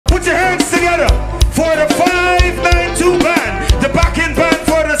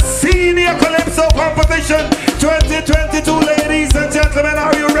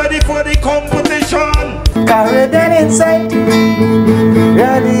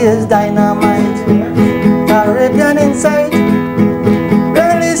dynamite. Caribbean inside.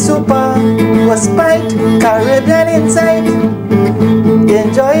 Really super was spite. Caribbean inside.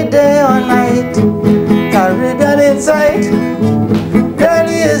 Enjoy day or night. Caribbean inside.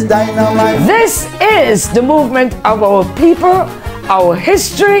 Really is dynamite. This is the movement of our people, our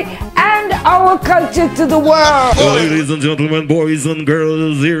history, and our culture to the world. Ladies and gentlemen, boys and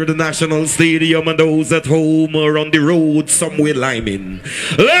girls, here at the National Stadium and those at home or on the road somewhere liming.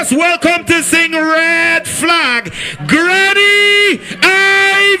 Let's welcome to sing Red Flag, Granny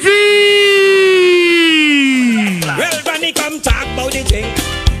Ivy! Well, Granny come talk about the thing,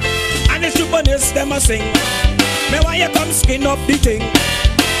 and the superness them a sing. Me why you come skin up the thing.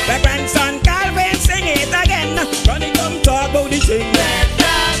 My grandson Calvin sing it again. Granny come talk about the thing,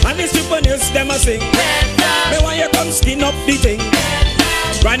 and the superness them a sing. Me why you come skin up the thing.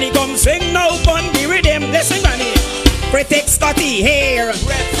 Granny come sing now on the rhythm. Listen, Granny. Critic Scotty here.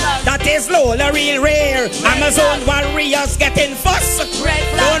 That is Lola real rare. Amazon warriors getting fuss.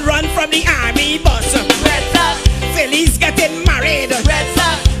 Don't run from the army bus. Phillies getting married.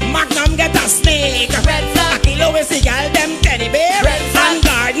 Magnum get a snake. A kilo is the girl them teddy bear. And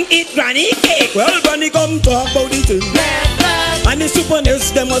garden eat granny cake. Well, Granny come talk about the thing, and the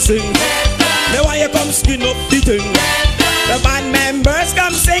superness them a sing. Now why you come skin up the thing. The band members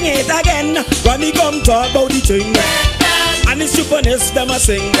come sing it again. Granny come talk about the thing, and the superness them a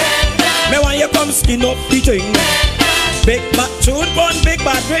sing. Now why you come skin up the thing. Big bad tune bun, big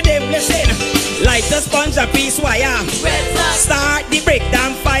bad rhythm, listen. Light the sponge a piece wire. Start the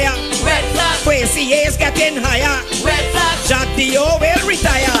breakdown fire. Crazy is getting higher. Jack the O will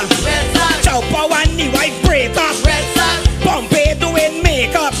retire. Chopper when the wife break up. Pompey doing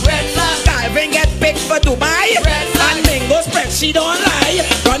makeup. Calvin get big for Dubai. And Mingo spread she don't lie.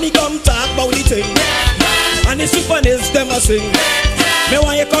 Granny come talk about the thing, and the superness them a sing. Me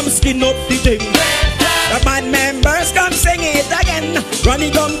want you come skin up the thing. The band members come sing it again.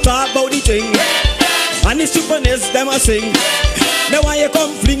 Granny come talk about the thing, and the superness them a sing. Me want you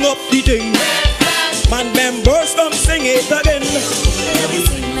come fling up the thing. Band members come sing it again. Let we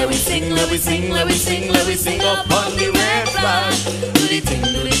sing, let we sing, let we sing, let we sing, let we sing up on the red flag. Do the thing,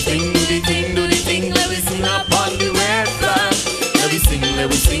 do the thing, do the thing, do the thing. Let we sing up on the red flag. Let we sing, let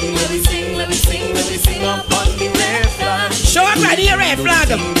we sing, let we sing, let we sing, let we sing up on the red flag. Show up ready a red flag.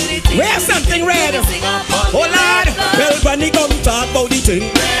 Wear something red. Oh Lord. Well, Granny come talk about the thing,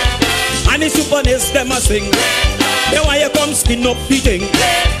 and the superness them a sing. Now why you come skin up the thing.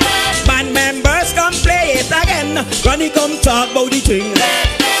 Band members come play it again. Granny come talk about the thing,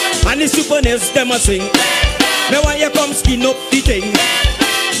 and the superness them a sing. Now why you come skin up the thing.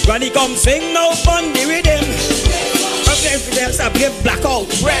 Granny come sing now on the rhythm. Confidence I give blackout.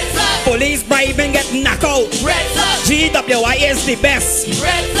 Police bribing get knocked out. GWI is the best.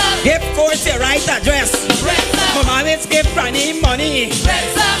 Give course your right address. Mama is give Granny money.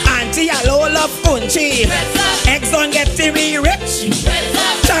 Auntie allow love country. Eggs don't get TV rich.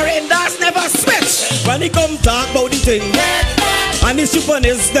 Charindas never switch. Granny come talk about the thing, and the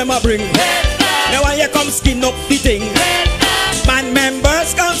superness them a bring. Now when you come skin up the thing, band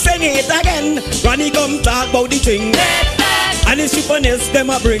members come sing it again. Granny come talk about the thing, and the superness them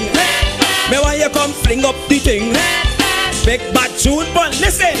a bring. Now when you come fling up the thing, big bad tune but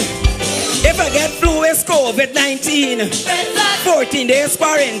listen. If I get flu it's COVID-19, 14 days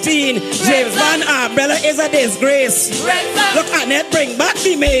quarantine. James Bond umbrella is a disgrace. Look at it, bring back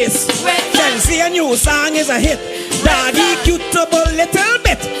the mace. Chelsea a new song is a hit. Doggy cutable little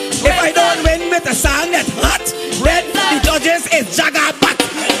bit. If I don't win with a song that hot, red, the judges is Jagger back.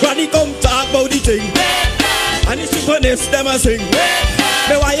 Granny come talk about the thing, and the superness them a sing.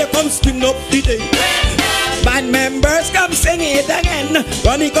 Now why you come skin up the thing. Band members come sing it again.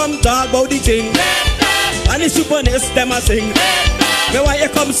 Granny come talk about the thing, and the superness them a sing. Now why you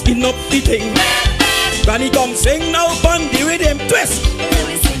come skin up the thing. Granny come sing now on the rhythm twist. Let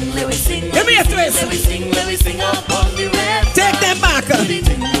we sing, let we sing. Give me a twist. Let we sing up on the red flag. Take them back. Do the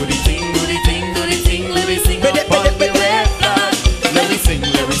thing, do the thing, do the thing, do the thing. Let we sing up on the red flag. Let we sing,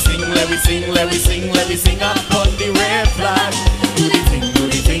 let we sing, let we sing, let we sing, let we sing up on the red flag. Do the thing, do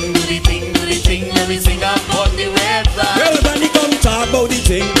the thing, do the thing, do the thing. Let me sing up on the red flag. Well, Granny come talk about the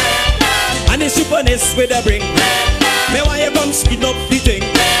thing, and the superness with a bring. Me why you come skin up the thing.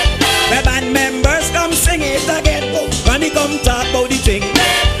 The band members come sing it again. Granny come talk about the thing,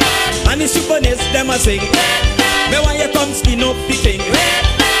 and the superness them a sing. Me why you come skin up the thing.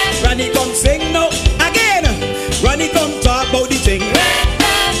 Granny come sing now again. Granny come talk about the thing,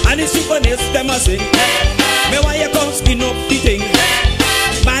 and the superness them a sing. Me why you come skin up the thing.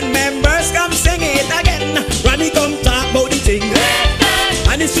 Band members come sing it again. Granny come talk about the thing,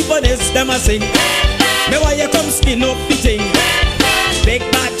 and the superness, them a sing. Me why you come skin up the thing. Big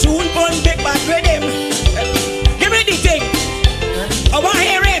bad tune, pun, big bad rhythm. Give me the thing. I want to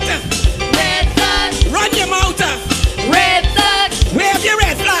hear it. Red flag. Run your mouth. Red flag. Wave your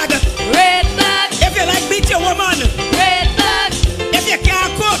red flag. Red flag. If you like beat your woman. Red flag. If you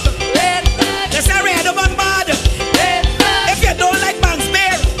can't cook. Red flag. That's a red one bad. Red flag. If you don't like man's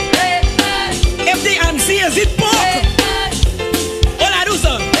bear. Red flag. If the MC is it pork. Red flag. All I do,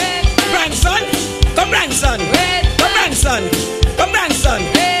 sir. Red flag. Grandson. Come grandson. Red flag. Come grandson. Come grandson.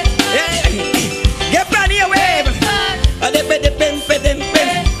 Red flag. Get ready a wave. Red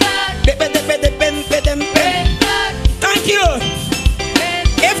flag. Thank you.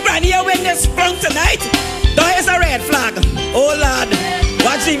 If Granny win this sprung tonight, there is a red flag. Oh Lord,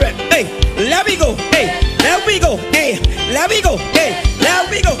 watch the red. Hey, let me go. Hey, let me go. Hey, let me go. Hey, let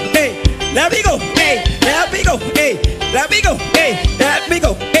me go. Hey, let me go. Hey, let me go. Hey, let me go. Hey, let me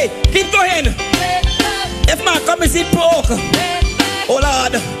go. Hey, keep going. If my come is it pork. Oh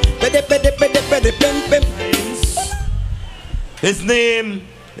Lord. His name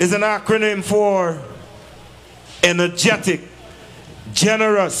is an acronym for energetic,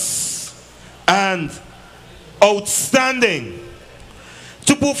 generous, and outstanding.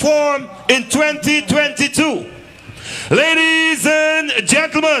 To perform in 2022. Ladies and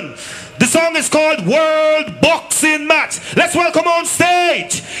gentlemen, the song is called World Boxing Match. Let's welcome on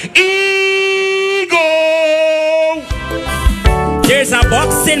stage, Ego! There's a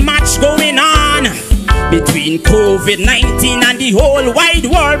boxing match going on between COVID-19 and the whole wide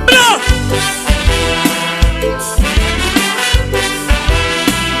world. Blow!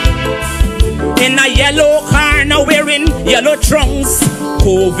 In a yellow car now wearing yellow trunks,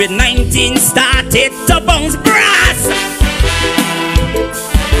 COVID-19 started to bounce brass.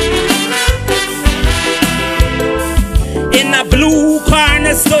 In a blue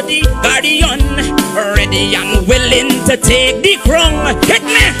corner study guardian, ready and willing to take the crown. Hit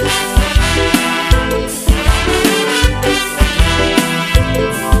me!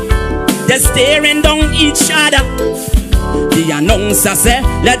 They're staring down each other. The announcer said,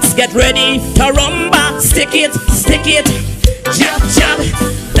 let's get ready to rumba. Stick it, jab, jab.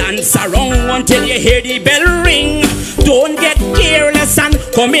 Dance around until you hear the bell ring. Don't get careless and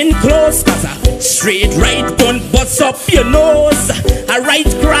come in close, cause a straight right gun bust up your nose. A right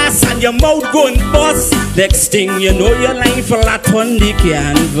cross and your mouth gun bust. Next thing you know, you're lying flat on the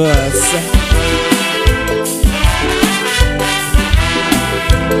canvas.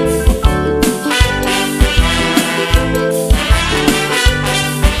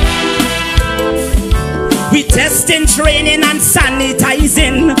 We testing, training and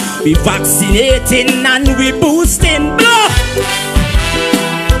sanitizing. We vaccinating and we boosting. Blow!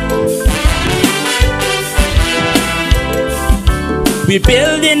 We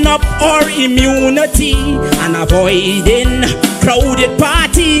building up our immunity and avoiding crowded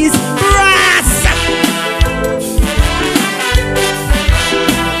parties. Brass!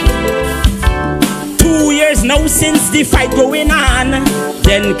 Now since the fight going on,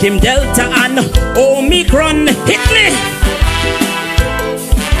 then came Delta and Omicron. Hit me!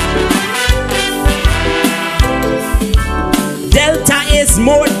 Delta is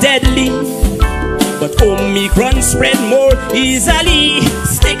more deadly, but Omicron spread more easily.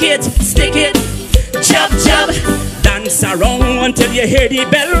 Stick it, jab, jab. Dance around until you hear the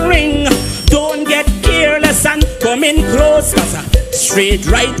bell ring. Don't get careless and come in close, cause a straight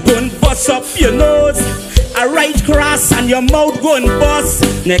right gun bust up your nose. A right cross and your mouth gun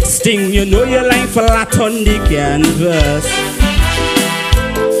bust. Next thing you know, you're lying flat on the canvas.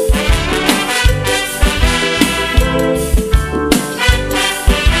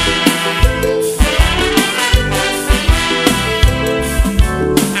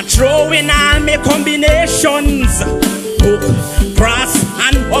 I'm throwing all my combinations. Hook, cross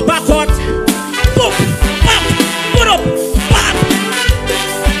and uppercut. Boop, pop, put up, pop.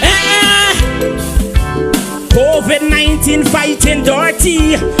 COVID-19 fighting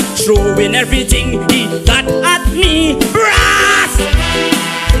dirty, throwing everything he got at me. Brass!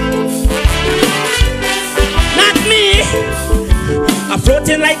 Not me. I'm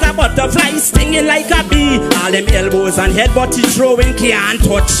floating like a butterfly, stinging like a bee. All them elbows and headbutt he throwing can't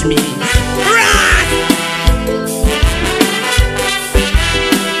touch me. Brass!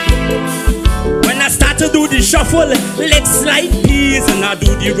 To do the shuffle, legs like peas, and I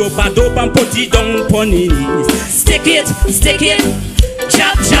do the rope-a-dope and put it down on his knees. Stick it,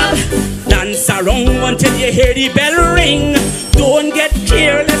 jab, jab. Dance around until you hear the bell ring. Don't get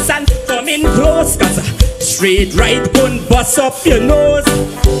careless and come in close, cause a Straight right gun bust up your nose,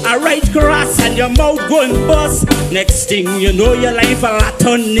 a right cross and your mouth gun bust. Next thing you know, your life a lot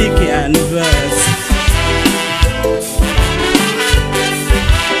on the canvas.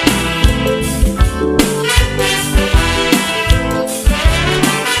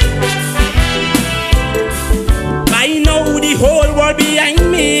 I know the whole world behind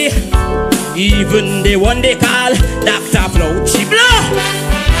me, even the one they call Dr. Flouchy Blow.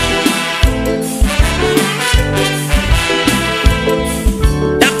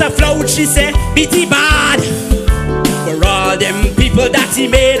 She said, "Bitty bad for all them people that he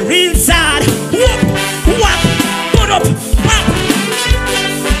made real sad." Whoop, whop, put up, pop.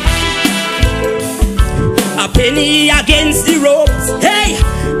 A penny against the ropes, hey,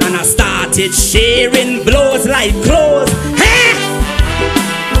 and I started sharing blows like clothes. Hey,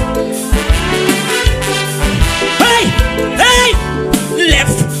 hey, hey,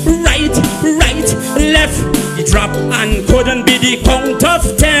 left, right, right, left. Drop and couldn't be the count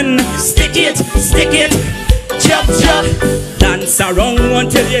of 10. Stick it, chop, chop. Dance around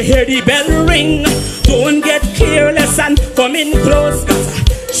until you hear the bell ring. Don't get careless and come in close, cause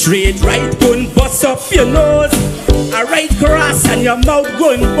straight right gun bust up your nose, a right cross and your mouth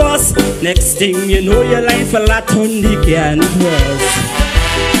gun bust. Next thing you know, your life a lot on the canvas.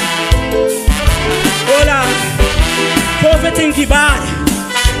 Hola, poverty think he bad.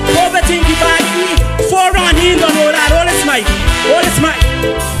 Cobra think he bad. 4 round, he don't know that. All is mic. All is mic.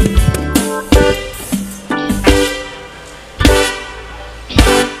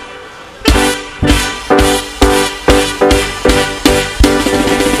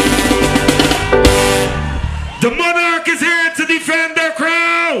 The Monarch is here to defend their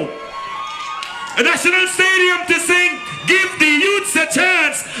crowd. A national stadium to sing "Give the Youths a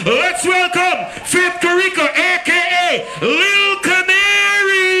Chance." Let's welcome Fifth Carico, aka Lil Canary.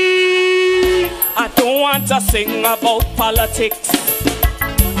 I don't want to sing about politics,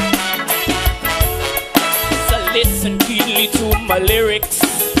 so listen keenly to my lyrics.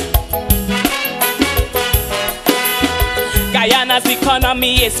 Guyana's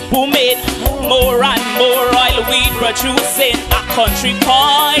economy is booming, more and more oil we producing. A country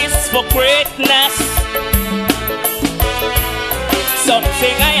poised for greatness,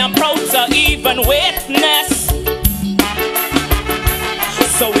 something I am proud to even witness.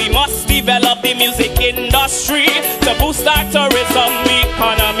 So we must develop the music industry to boost our tourism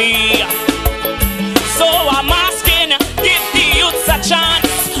economy. So I'm asking, give the youths a chance,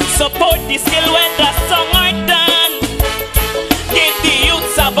 support the skill when the song are done. Give the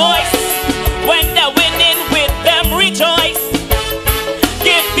youths a voice, when they're winning with them rejoice.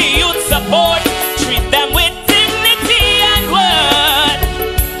 Give the youths support, treat them with dignity and word.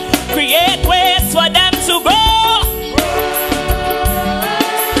 Create ways for them to grow,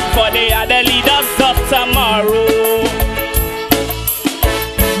 for they are the leaders of tomorrow.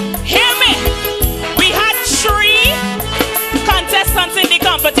 Hear me, we had 3 contestants in the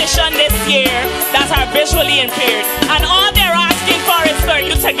competition this year that are visually impaired, and all they're asking for is for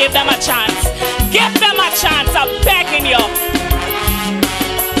you to give them a chance. Give them a chance, I'm begging you.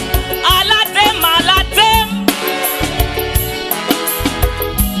 All of them, all of them.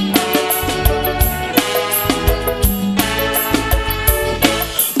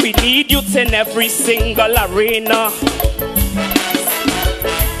 We need youth in every single arena,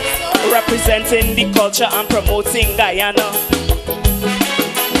 representing the culture and promoting Guyana.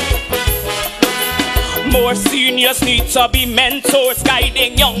 More seniors need to be mentors,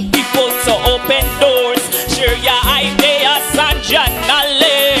 guiding young people to open doors. Share your ideas and your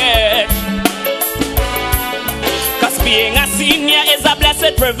knowledge, cause being a senior is a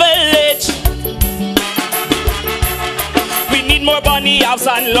blessed privilege. We need more Bunny House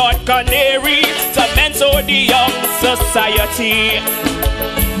and Lord Canary to mentor the young society.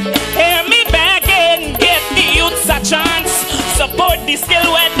 Hear me begging, give the youths a chance, support the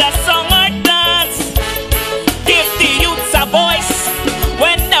skill when the song are dance. Give the youths a voice,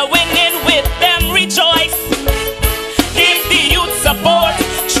 when they're winning with them rejoice. Give the youth support,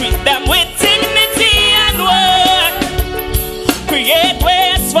 treat them with dignity and word. Create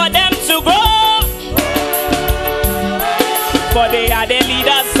ways for them to grow, for they are the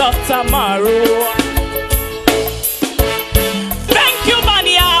leaders of tomorrow. Thank you,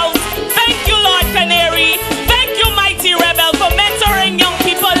 Bunny House. Thank you, Lord Canary. Thank you, Mighty Rebel, for mentoring young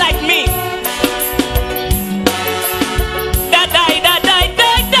people like me.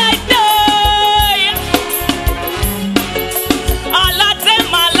 All of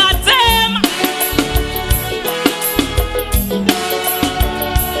them, all of them.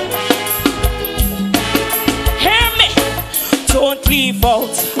 Hear me. Don't leave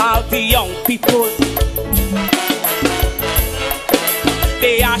out all the young people.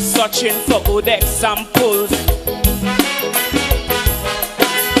 searching for good examples.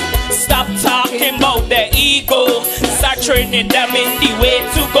 Stop talking about their ego, start training them in the way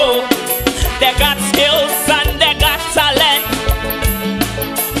to go. They got skills and they got talent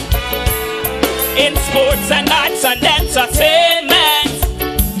in sports and arts and entertainment.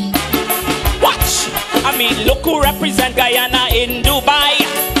 Watch! I mean, look who represent Guyana in Dubai.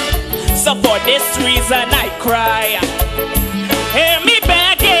 So for this reason I cry. Hear me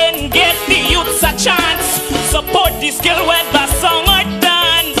begging, give the youths a chance. Support the skill whether song or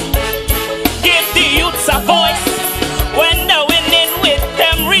dance. Give the youths a voice. When they're winning with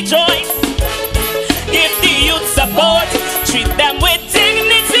them rejoice. Give the youth support. Treat them with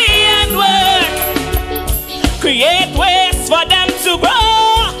dignity and work. Create ways for them to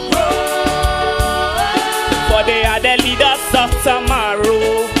grow. For they are the leaders of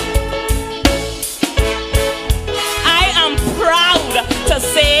tomorrow. Proud to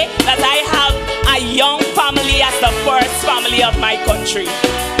say that I have a young family as the first family of my country.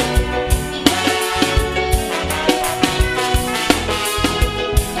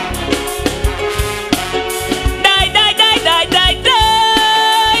 Die, die, die, die, die,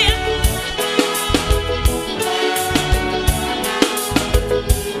 die.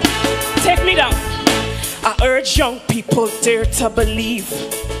 Take me down. I urge young people dare to believe.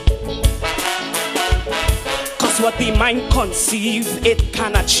 What the mind conceive, it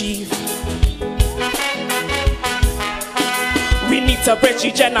can achieve. We need to bridge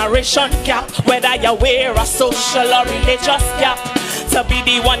the generation gap, whether you wear a social or religious gap, to be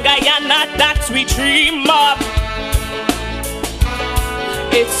the one Guyana that we dream of.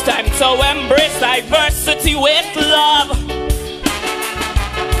 It's time to embrace diversity with love.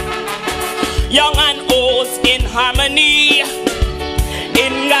 Young and old in harmony,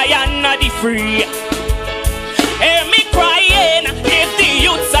 in Guyana the free. Hear me crying, give the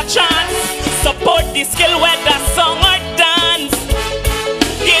youths a chance. Support the skill whether song or dance.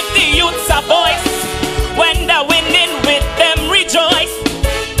 Give the youths a voice. When they're winning with them rejoice.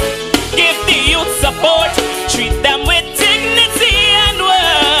 Give the youth support. Treat them with dignity and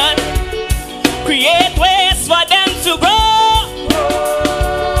word. Create ways for them to grow.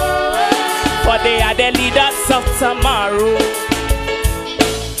 For they are the leaders of tomorrow.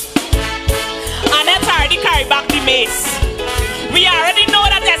 Carry back the mace. We already know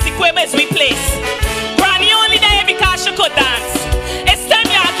that there's equipment we place. Granny only there because she could dance. It's time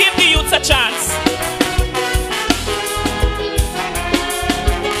y'all give the youths a chance.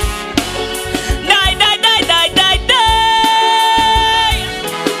 Die, die, die, die, die, die.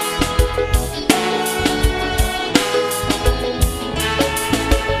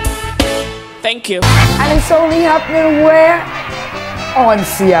 Thank you. And it's only happening where? On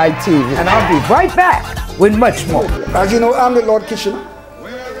CITV. And I'll be right back with much more. As you know, I'm the Lord Kitchener,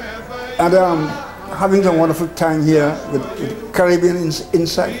 and I'm having a wonderful time here with Caribbean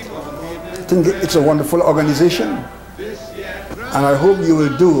Insight. I think it's a wonderful organization, and I hope you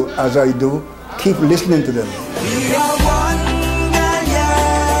will do as I do, keep listening to them. We are one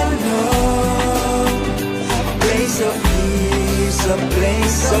Guyana, a place of peace, a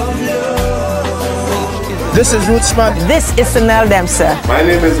place of love. This is Rootsman. This is Sanel Dempsey. My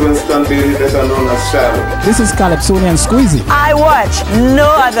name is Winston Bailey, better known as Shadow. This is Calypsonian Squeezy. I watch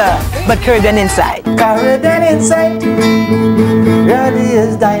no other but Caribbean Insight. Caribbean Insight, really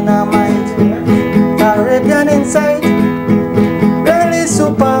is dynamite. Caribbean Insight, really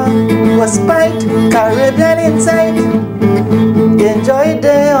super, was spite. Caribbean Insight, enjoy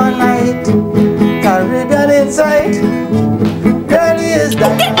day or night. Caribbean Insight, really is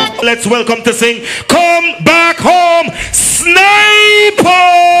dynamite. Let's welcome to sing Come Back Home, Sniper!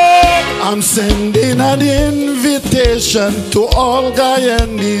 I'm sending an invitation to all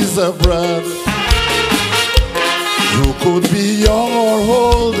Guyanese abroad. You could be young or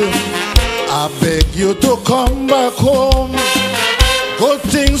old, I beg you to come back home. Good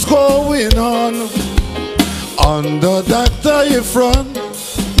things going on under Dr. front.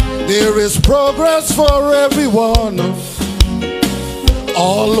 There is progress for everyone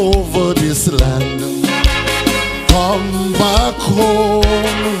all over this land. Come back home,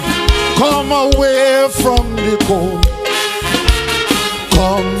 come away from the cold.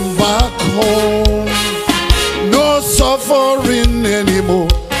 Come back home, no suffering anymore.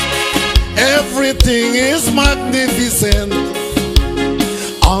 Everything is magnificent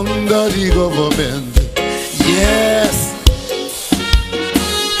under the government. Yes.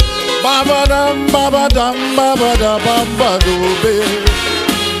 Babadam, babadam, babadam, babadam.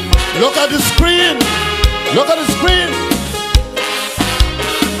 Look at the screen. Look at the screen.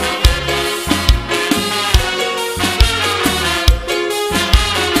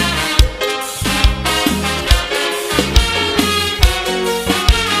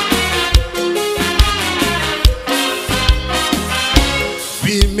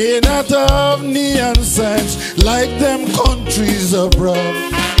 may not have neon signs like them countries abroad,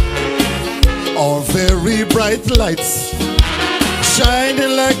 or very bright lights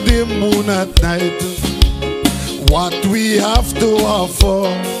shining like the moon at night. What we have to offer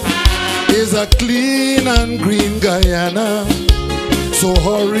is a clean and green Guyana. So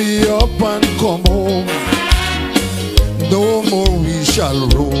hurry up and come home. No more we shall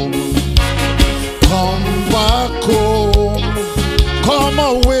roam. Come back home. Come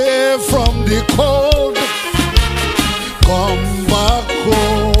away from the cold. Come back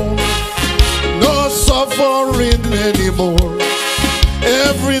home. No suffering anymore.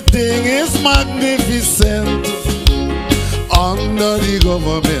 Everything is magnificent under the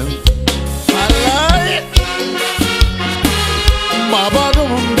government. I like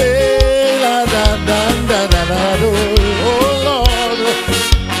Mabadumbe, la da da da da da do. Oh Lord.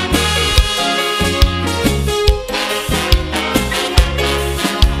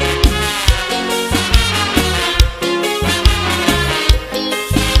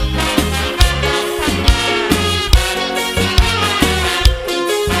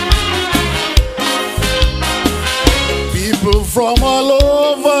 People from all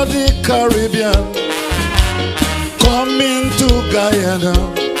over the Caribbean coming to Guyana.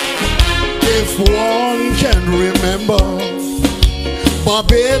 If one can remember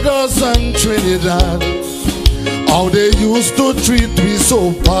Barbados and Trinidad, how they used to treat me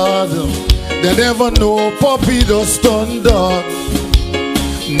so bad. They never know puppy does turn dark.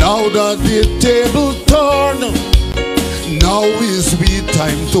 Now that the table turn, now is we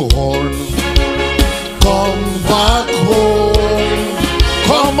time to horn. Come back home.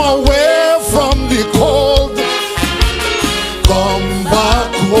 Come away from the cold. Come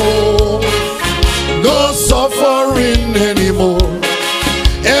back home. No suffering anymore.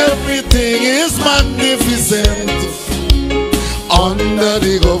 Everything is magnificent under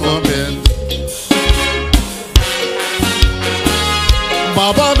the government.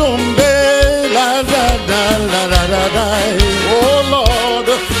 Baba Dumbe, la da da la da da da. Oh Lord.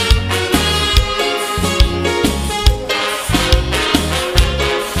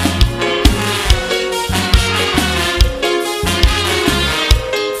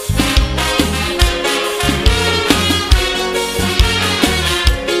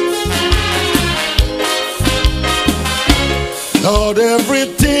 Lord,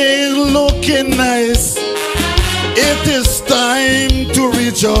 everything looking nice. It is time to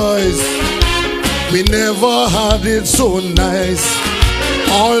rejoice. We never had it so nice.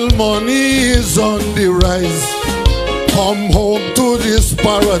 Oil money is on the rise. Come home to this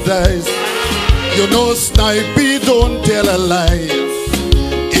paradise. You know, Snipey don't tell a lie.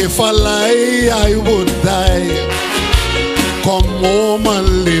 If I lie, I would die. Come home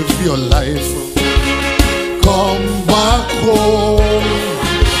and live your life. Come back home.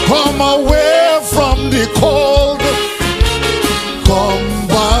 Come away from the cold. Come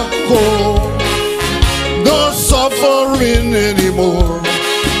back home. No suffering anymore.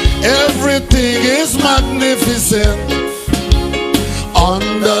 Everything is magnificent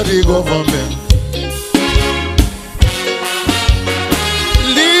under the government.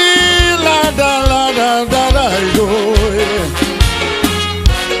 La da la da da da do.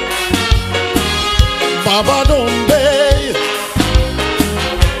 Baba Dumbe,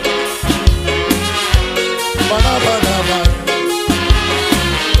 bada bada bada.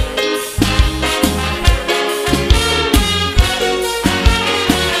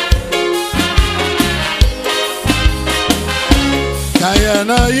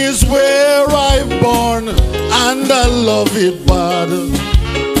 Guyana is where I'm born, and I love it bad.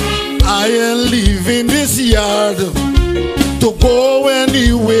 I ain't leaving this yard to go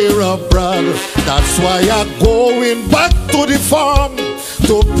anywhere abroad. That's why I'm going back to the farm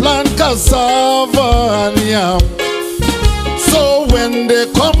to plant cassava and yam. So when they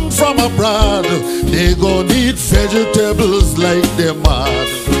come from abroad, they gon' eat vegetables like they mad.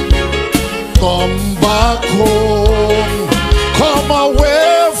 Come back home. Come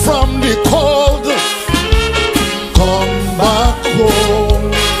away from the cold. Come back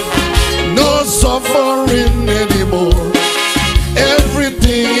home. No suffering anymore.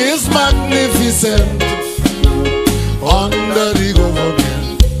 Everything is magnificent under the government.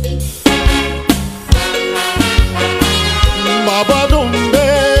 Baba Dumbe,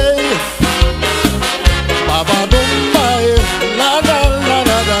 Baba Dumbe, la da la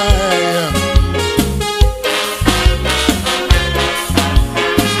da da.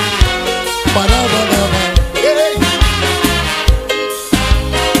 Ba da ba da ba.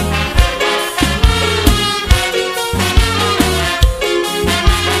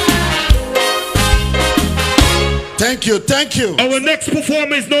 Hey. Thank you, thank you. Our next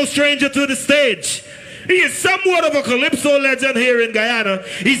performer is no stranger to the stage. He is somewhat of a calypso legend here in Guyana.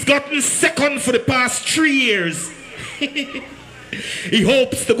 He's gotten second for the past 3 years. He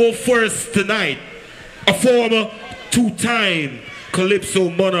hopes to go first tonight. A former 2-time Calypso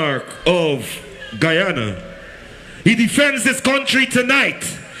Monarch of Guyana. He defends his country tonight,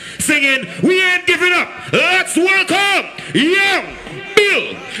 singing, "We Ain't Giving Up." Let's welcome young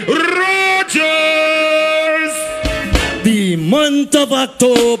Bill Rogers. The month of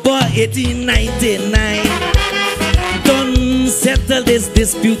October 1899 done settle this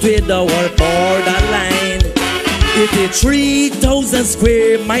dispute with our borderline. 83,000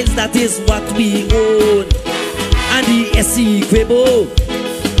 square miles, that is what we own. And the Essequibo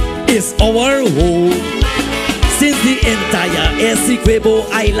is our home. Since the entire Essequibo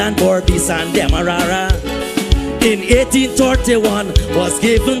Island, Berbice and Demerara in 1831 was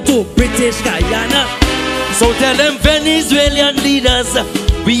given to British Guyana. So tell them Venezuelan leaders,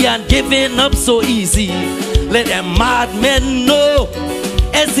 we aren't giving up so easy. Let them madmen know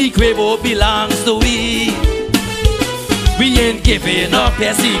Essequibo belongs to we. We ain't giving up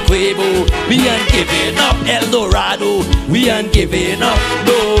Essequibo. We ain't giving up El Dorado. We ain't giving up,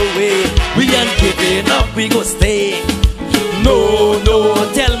 no way. We ain't giving up, we go stay. No, no,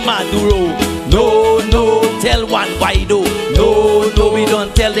 tell Maduro. No, no, tell Juan Guaido. No, no, we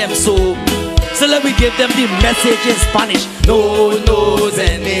don't tell them so. So let me give them the message in Spanish. No nos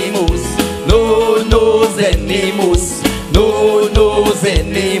enemigos. No nos enemigos. No nos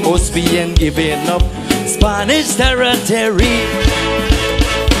enemigos. We ain't giving up Spanish territory.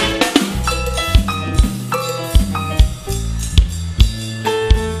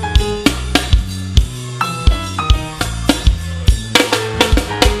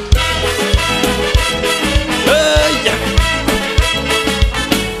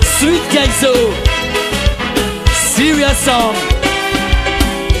 Sweet guys, so serious song.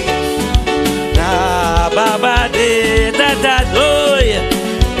 Na baba de da da do yeah.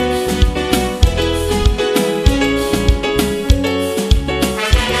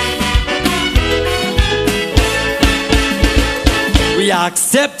 We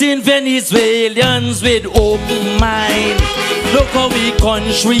accepting Venezuelans with open mind. Look how we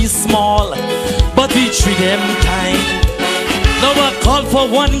country small, but we treat them kind. Now I call for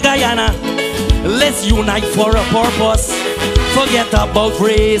one Guyana. Let's unite for a purpose. Forget about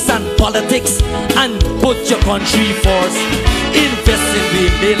race and politics and put your country first. Invest in the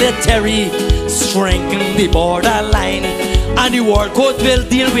military, strengthen the borderline, and the world court will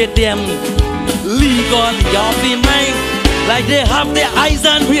deal with them legally off the mind. Like they have the eyes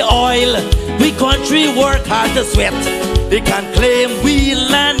and we oil. We country work hard to sweat. They can claim we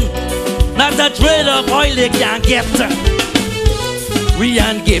land, not a trade of oil they can't get. We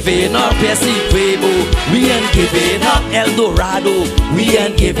ain't giving up Essequibo. We ain't giving up El Dorado. We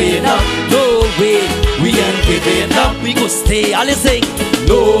ain't giving up, no way. We ain't giving up, we go stay. All you sing.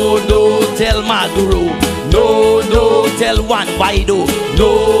 No, no, tell Maduro. No, no, tell Juan Guaido. No,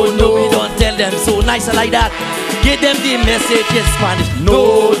 no, we don't tell them so nice like that. Give them the message in Spanish.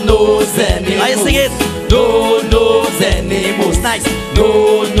 No, no, zenimos. I sing it. No, no, zenimos. Nice.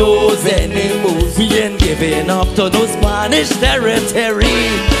 No, no, zenimos. We ain't giving up to no Spanish territory.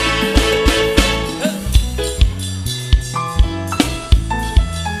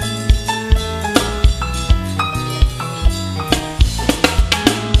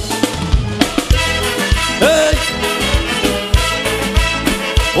 Hey.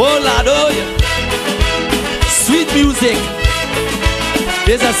 Oh, Lord, oh, yeah. Sweet music.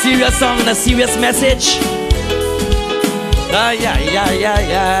 There's a serious song and a serious message. Ay, ay, ay,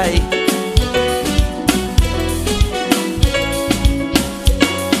 ay, ay.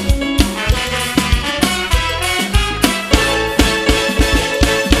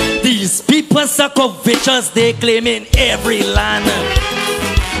 These people are covetous, they claim in every land.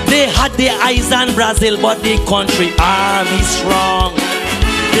 They had their eyes on Brazil, but the country army strong.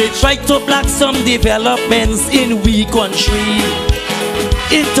 They tried to block some developments in we country.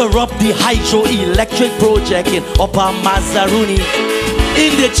 Interrupt the hydroelectric project in Upper Mashramani.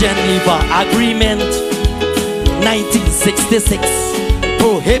 In the Geneva Agreement 1966,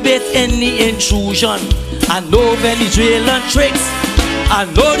 prohibit any intrusion and no Venezuelan tricks. I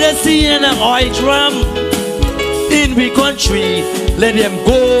know they see an oil drum in we country. Let them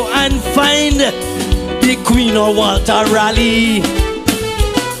go and find the Queen of Walter Raleigh.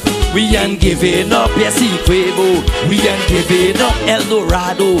 We ain't giving up Essequibo. We ain't giving up El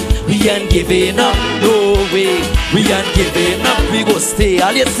Dorado. We ain't giving up, no way. We ain't giving up, we go stay.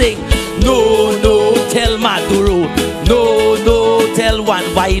 All you sing. No, no, tell Maduro. No, no, tell Juan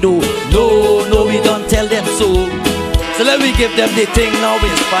Guaido. No, no, we don't tell them so. So let me give them the thing now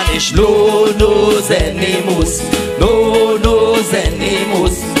in Spanish. No nos animos, no nos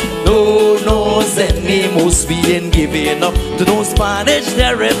animos, no nos animos. We ain't giving up to no Spanish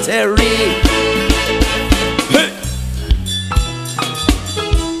territory. Hey.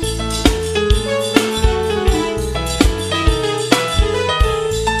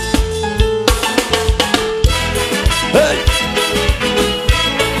 Hey.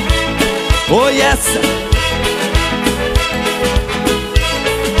 Oh yes.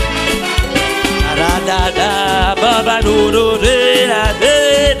 Da da da ba ba do do da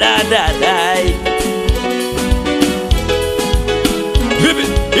da da da. Hip it,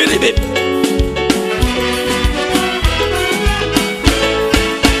 hip it.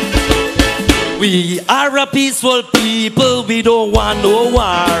 We are a peaceful people. We don't want no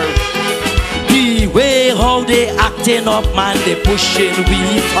war. The way how they acting up, man, they pushing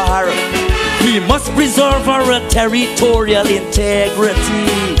we far. We must preserve our territorial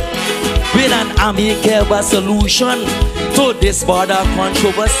integrity with an amicable solution to this border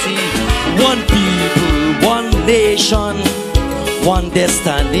controversy. One people, one nation, one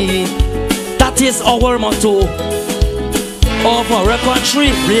destiny. That is our motto of our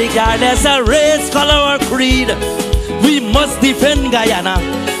country, regardless of race, color, or creed. We must defend Guyana,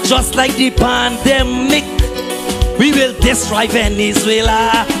 just like the pandemic. We will destroy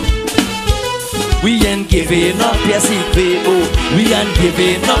Venezuela. We ain't giving up, yes, people. We ain't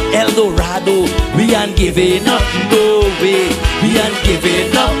giving up El Dorado. We ain't giving up, no way. We ain't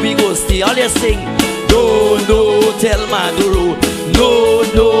giving up, we go stay. All you sing, no, no, tell Maduro. No,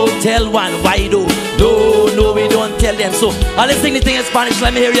 no, tell Juan Guaido. No, no, we don't tell them. So, all you sing the thing in Spanish,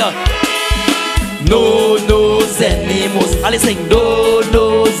 let me hear you. No nos animos. All you sing, no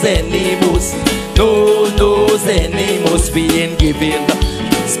nos animos. No nos animos. We ain't giving up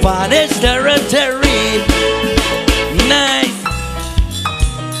Spanish territory. Nice.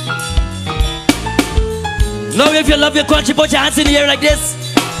 Now if you love your country, put your hands in the air like this.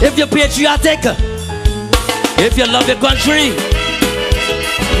 If you're patriotic, if you love your country,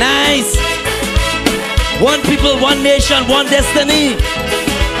 nice. One people, one nation, one destiny.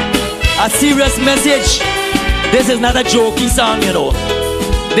 A serious message. This is not a jokey song, you know.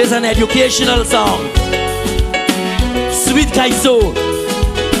 This is an educational song. Sweet Kaiso.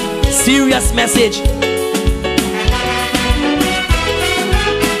 Serious message.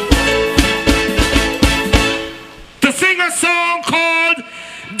 To sing a song called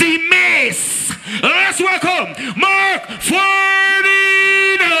The Mace. Let's welcome Mark Ferdinand.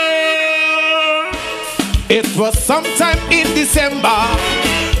 It was sometime in December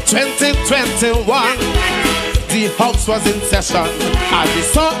 2021. The house was in session and we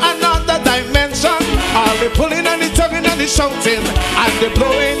saw another dimension. All the pulling and the tugging and the shouting and the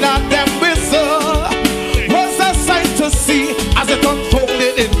blowing of them whistle was a sight to see as it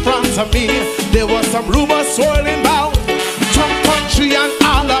unfolded in front of me. There was some rumors swirling about from country and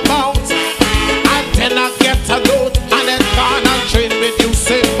all about. And then I get a note and then gone and train with you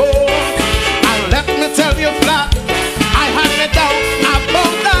say boat. And let me tell you flat, I had me down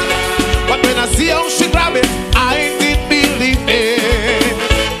about that. But when I see how she grab it, I did believe it.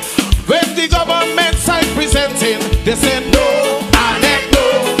 When the government side presenting, they said no, and then no.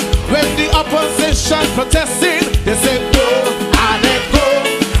 When the opposition protesting, they said no, and then go.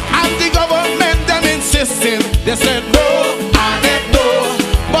 And the government them insisting, they said no, and then no.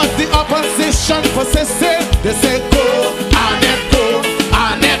 But the opposition persisting, they said go, and then go,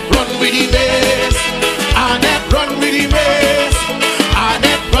 and then run with the mace, and then run with the mace, and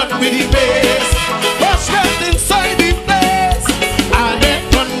then run with the mace. Push left inside the place, and then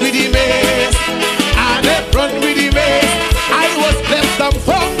run with the mace, and then run with the mace. I was left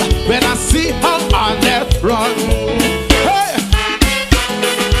dumbfounded when I see how I left run. Hey,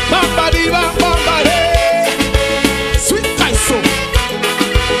 bambadi, bambadi, sweet Kaiso.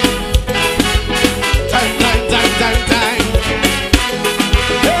 Time, time, time, time, time.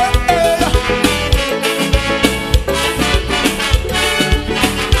 Hey, hey.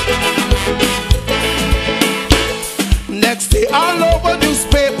 Next day all over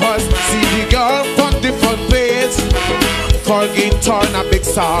newspapers, see the girl on the front page. Forget turn a big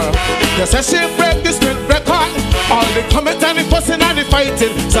star. They say she break the sprint record. All the comment and the fussing and the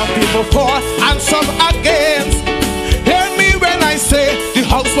fighting. Some people for and some against. Hear me when I say the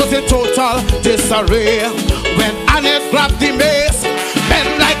house was in total disarray. When Annette grabbed the mace, men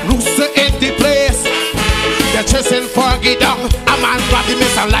like rooster in the place. They're chasing Forgy down. A man grabbed the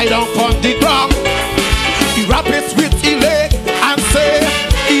mace and lie down on the ground. He wrap it with his leg and say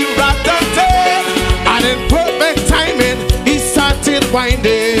he wrapped the tail. And in perfect timing, he started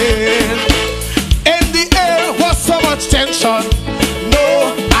winding. In the air was so much tension.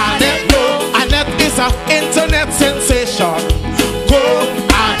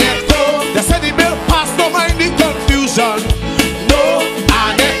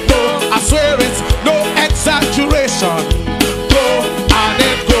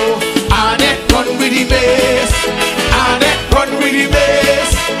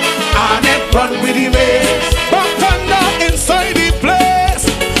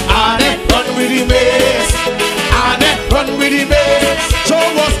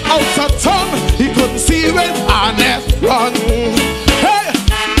 see when Annette run. Hey,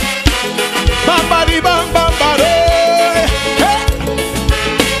 bambadi bam bambado. Hey,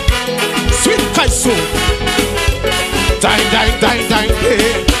 sweet kaiso. Dine, dine, dine, dine,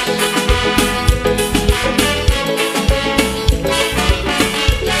 hey.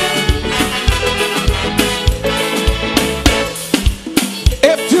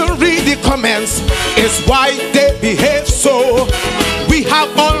 If you read the comments, it's why they behave so. We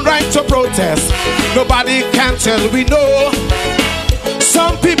have all right to protest. Nobody can tell we know.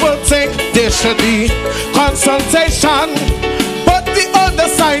 Some people think there should be consultation, but the other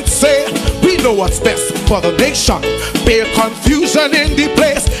side say we know what's best for the nation. Bear confusion in the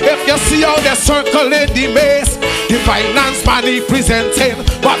place. If you see how they circle in the maze, the finance money presenting,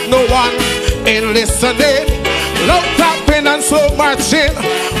 but no one ain't listening. Loud clapping and slow marching,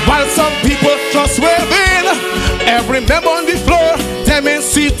 while some people just waving. Every member on the floor, them ain't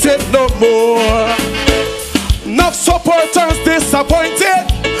seated no more. Enough supporters disappointed.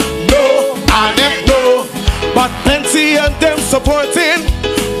 No, and no, but plenty of them supporting.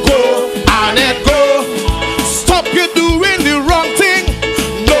 Go and go. Stop you doing the wrong thing.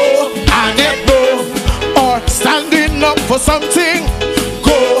 No, and no, or standing up for something.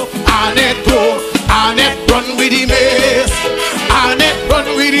 Go and go. And run with the maze. And run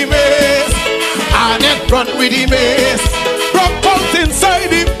with the maze. And run with the maze. Rock out inside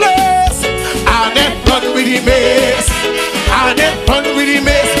the place. And run with the maze. And run with the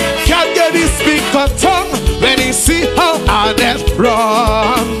maze. Can't get this speaker tongue when he see how Annette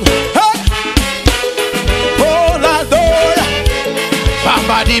run. Hey! Oh, la doya.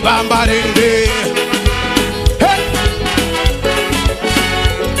 Bambadi bambadi day. Hey!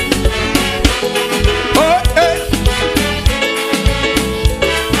 Oh, hey!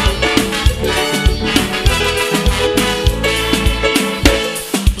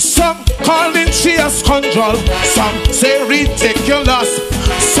 Some calling she a scoundrel, some say ridiculous.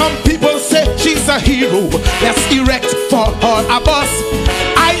 Some people say she's a hero. Let's erect for her a bus.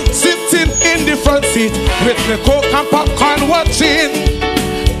 I sitting in the front seat with the coke and popcorn watching,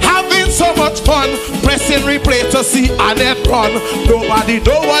 having so much fun, pressing replay to see Annette run. Nobody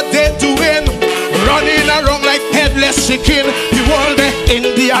know what they're doing, running around like headless chicken. The world in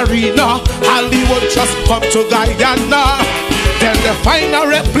the arena, Hollywood just come to Guyana. Then they find a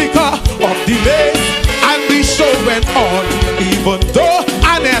replica of the maze, and the show went on, even though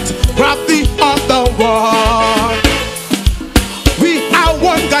Annette grabbed the other one. We are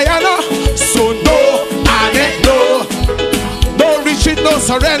one Guyana, so no Annette, no. No retreat, no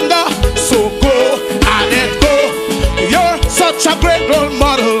surrender, so go Annette, go. You're such a great role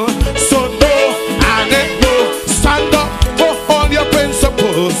model, so no Annette, no. Stand up for all your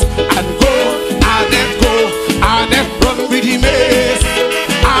principles and go Annette, go. Annette, run with the maze.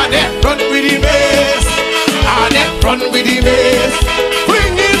 Annette, run with the maze. Annette, run with the maze.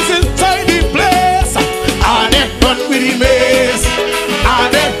 Bring it inside the place. Annette, run with the maze.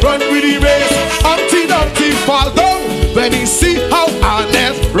 Annette, run with the maze. Humpty Dumpty fall down when he see how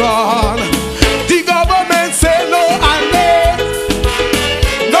Annette run. The government say no Annette.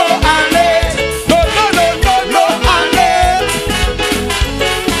 No Annette. No, no, no, no, no Annette.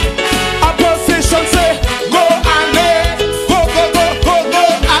 Opposition say go Annette. Go, go, go, go, go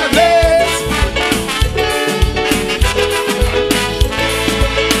Annette.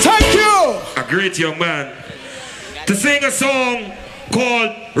 Thank you. A great young man to sing a song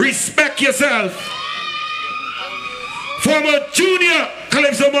called Respect Yourself. Former junior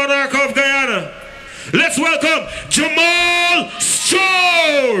Calypso Monarch of Guyana. Let's welcome Jamal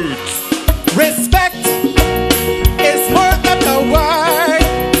Stewart. Respect is more than a word.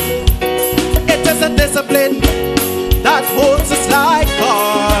 It is a discipline that holds us like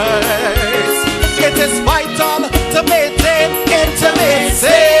ours. It is vital to maintain intimacy.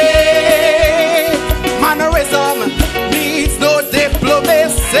 Mannerism needs no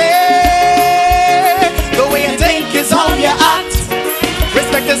diplomacy. The way you think is how you act.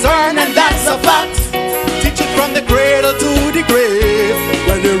 Respect is earned and that's a fact. Teach it from the cradle to the grave.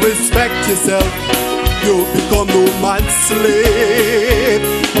 When you respect yourself, you become no man's slave.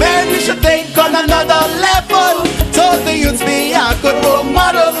 Man, you should think on another level. Told the youths be a good role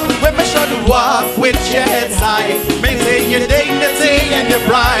model. Women should walk with your heads high. Maintain your dignity and your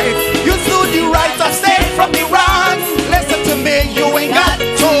pride. You do the right of stay from the wrong. Listen to me, you ain't got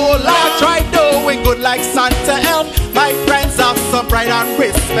to lie. Try doing good like Santa Elf. My friends, have some pride and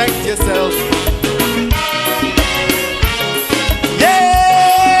respect yourself.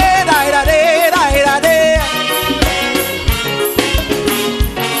 Yeah, die, die, die.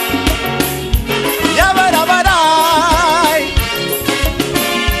 Yeah, but die,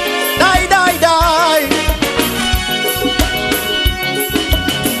 die, die.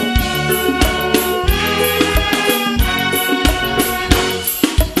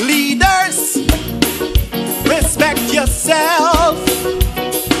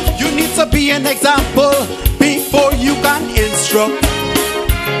 to be an example before you can instruct.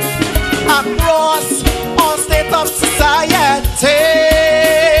 Across all state of society,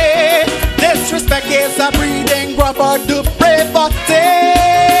 disrespect is a breeding ground for depravity.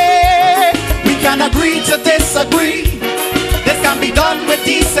 We can agree to disagree. This can be done with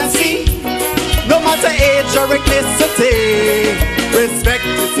decency. No matter age or ethnicity, respect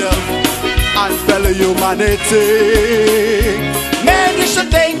yourself and fellow humanity. Man, you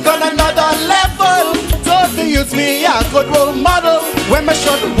should think on another level. So to use me a good role model, when we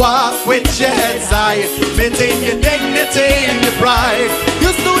should walk with your heads high, maintain your dignity and your pride.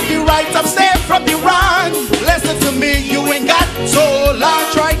 You stood the right up, stay from the wrong. Listen to me, you ain't got so long.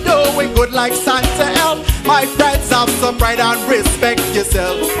 Try doing good like Santa help. My friends, have some pride and respect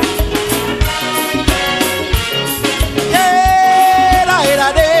yourself. Yeah,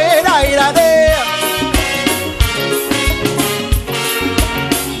 da-da-da, da-da-da.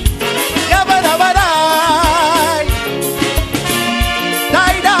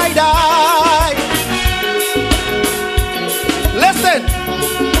 Listen,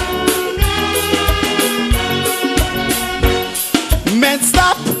 men,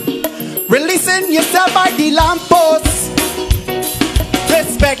 stop releasing yourself by the lamppost.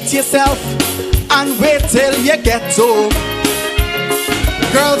 Respect yourself and wait till you get home.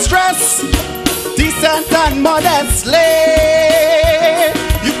 Girls, dress decent and modestly.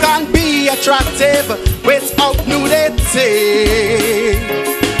 You can be attractive without nudity.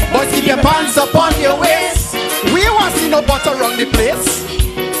 Boys, keep your pants up on your waist. We want to see no butter around the place.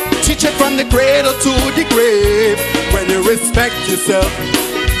 Teach it from the cradle to the grave. When you respect yourself,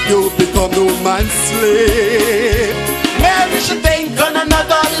 you become no man's slave. Man, you should think on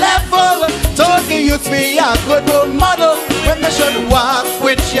another level. Told the youth be a good role model. When they should walk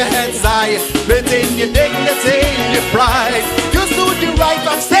with your heads high, maintain your dignity and your pride. You do the right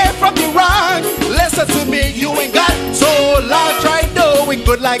and stay from the wrong. Listen to me, you ain't got so long. Try doing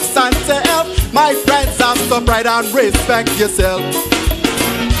good like Santa help. My friends, have some pride and respect yourself.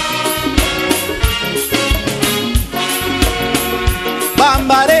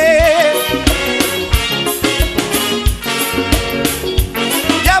 Bambare.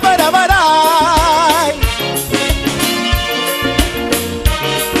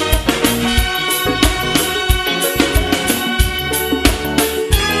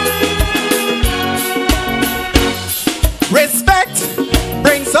 Respect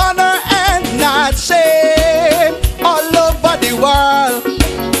brings honor and not shame. All over the world,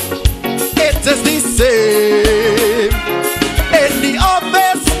 it is the same. In the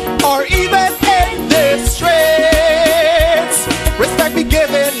office or even in the streets, respect be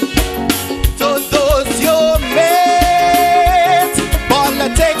given to those you meet.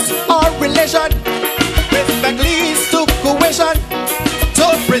 Politics or religion, respect leads to cohesion. To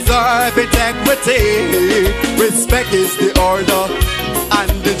preserve integrity, respect is the order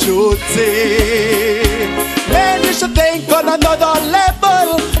and the duty. Man, you should think on another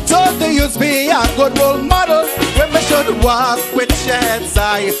level. So to use be a good role model. When we should walk with your heads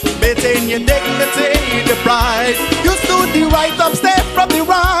high, maintain your dignity, the pride. You stood the right up, stay from the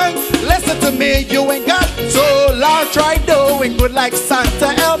wrong. Listen to me, you ain't got so long. Try doing good like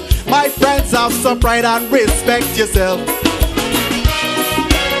Santa help. My friends, have some pride and respect yourself.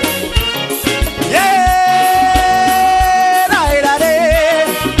 Yeah, da-da-da.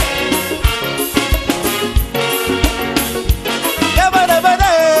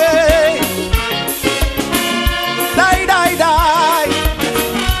 Da-ba-da-ba-da. Da-da-da.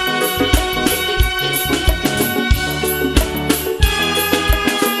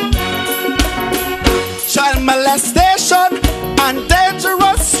 Child molestation and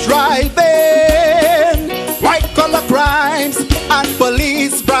dangerous driving, white collar crimes and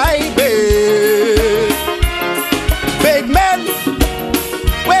police bribing, big men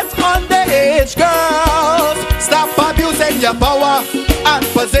with underage girls. Stop abusing your power and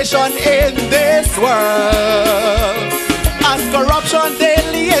position in this world. As corruption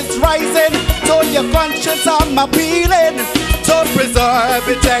daily is rising, so your conscience I'm appealing. To preserve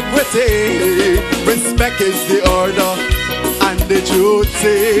integrity, respect is the order and the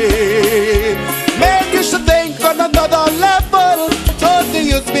duty. Man, you should think on another level. Told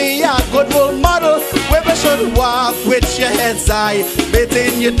you to be a good role model. Where we should walk with your heads high,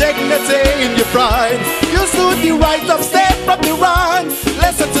 maintain your dignity and your pride. You stood the right up, stay from the wrong.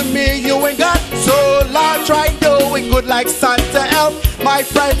 Listen to me, you ain't got so long. Try doing good like Santa help. My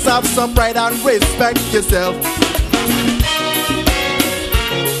friends, have some pride and respect yourself.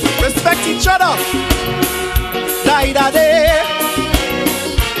 Respect each other. Die-da-day.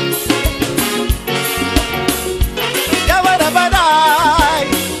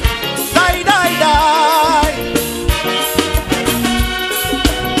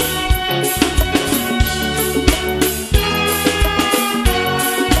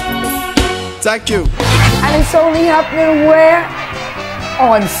 Thank you. And it's only happening where?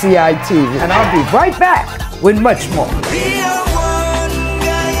 On CITV. And I'll be right back with much more.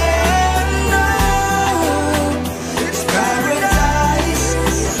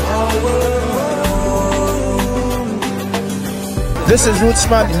 This is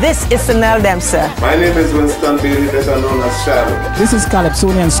Rootsman. This is Sanel Dempsey. My name is Winston Bailey, better known as Shadow. This is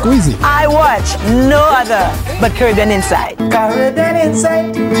Calypsonian Squeezy. I watch no other but Caribbean Inside. Caribbean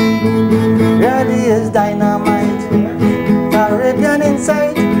Inside really is dynamite. Caribbean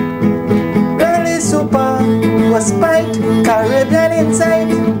Inside really super was spite. Caribbean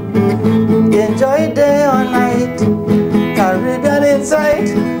Inside enjoy day or night. Caribbean Inside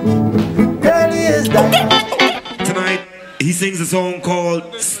really is dynamite. Tonight he sings a song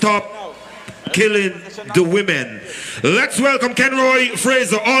called Stop Killing the Women. Let's welcome Kenroy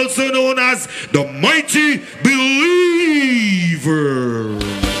Fraser, also known as the Mighty Believer.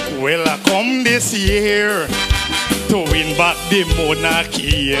 Well, I come this year to win back the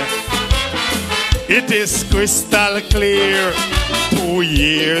monarchy. It is crystal clear, 2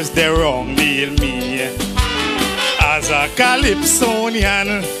 years they wronged me. As a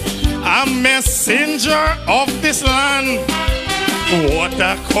calypsonian, a messenger of this land,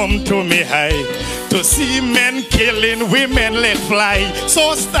 water come to me high to see men killing women let fly.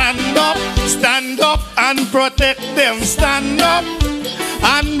 So stand up and protect them. Stand up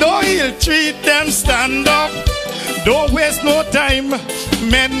and don't ill-treat them. Stand up, don't waste no time.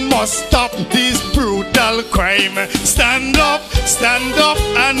 Men must stop this brutal crime. Stand up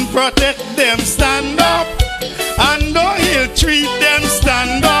and protect them. Stand up and don't ill-treat them.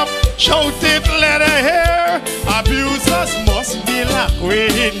 Stand up, shout it, let her hear. Abusers must be locked away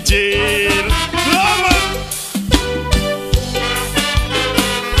in jail. Love it.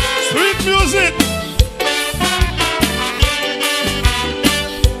 Sweet music.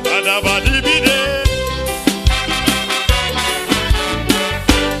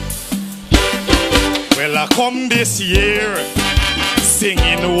 Well, I come this year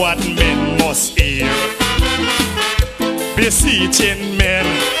singing what men must hear, beseeching men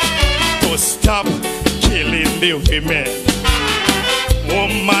to stop killing the women.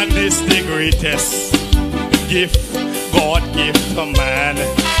 Woman is the greatest gift God gave to man.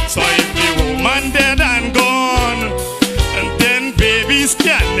 So if the woman dead and gone, and then babies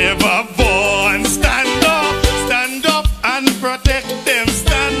can never born. Stand up and protect them.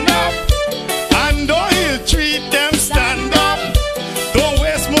 Stand up and don't ill-treat them. Stand up, don't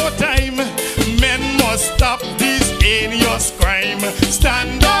waste more time. Men must stop this heinous crime.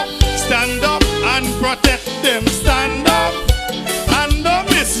 Stand up and protect them. Stand up and don't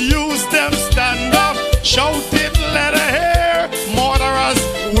misuse them. Stand up, shout it, let her hear. Murderers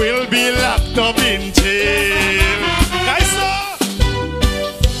will be locked up in jail. Guys,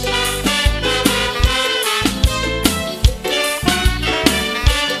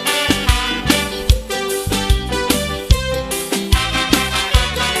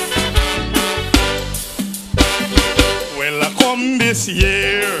 well, I come this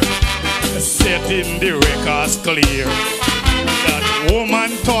year setting the records clear. That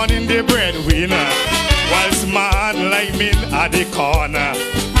woman turning the breadwinner, whilst man like me at the corner.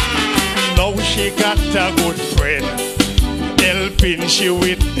 Now she got a good friend, helping she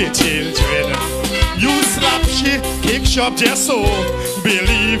with the children. You slap she, kick shop just so,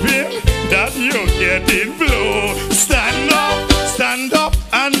 believing that you're getting blow. Stand up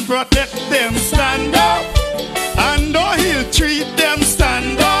and protect them. Stand up and don't ill-treat them.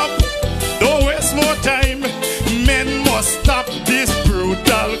 Stand up, don't waste more time. Men must stop this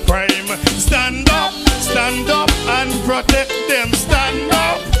brutal crime. Stand up and protect them. Stand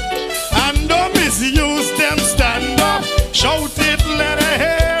up and don't misuse them. Stand up, shout it, let her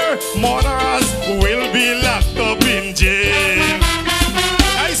hear. Murderers will be locked up in jail.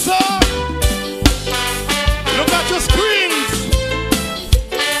 I saw, look at your screens.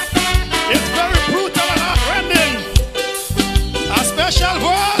 It's very brutal and heartrending. A special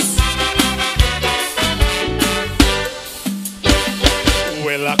verse.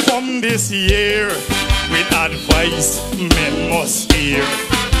 Well, I come this year with advice men must hear,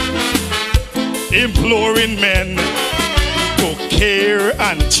 imploring men to care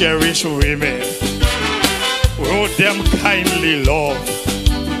and cherish women, who them kindly love,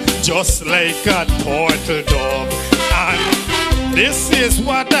 just like a turtle dove. And this is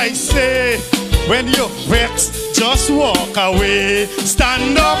what I say, when you're vexed, just walk away.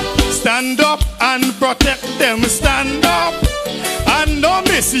 Stand up and protect them. Stand up and don't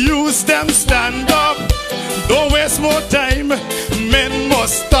misuse them. Stand up, don't waste more time. Men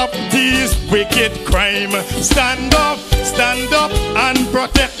must stop these wicked crime. Stand up and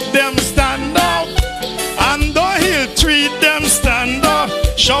protect them. Stand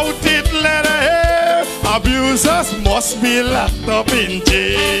Shout it, let her hear. Abusers must be locked up in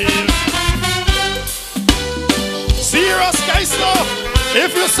jail. Serious guys now.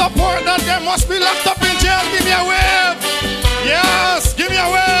 If you support that, they must be locked up in jail. Give me a wave. Yes, give me a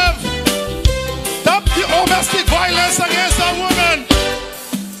wave. Stop the domestic violence against a woman.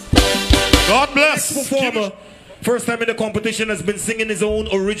 God bless. Next performer, first time in the competition, has been singing his own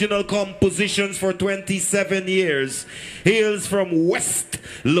original compositions for 27 years. Hails from West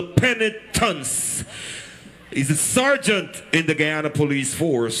Lepenitence. He's a sergeant in the Guyana Police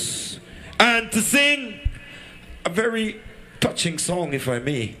Force. And to sing a very touching song, if I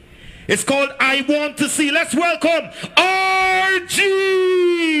may. It's called I Want to See. Let's welcome RG.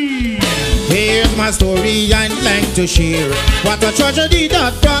 Here's my story I'd like to share. What a tragedy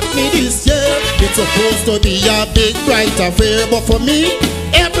that brought me this year. It's supposed to be a big bright affair, but for me,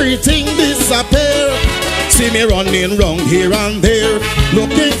 everything disappeared. See me running round here and there,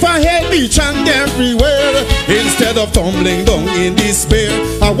 looking for help each and everywhere. Instead of tumbling down in despair,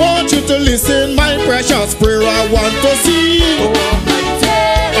 I want you to listen, my precious prayer. I want to see,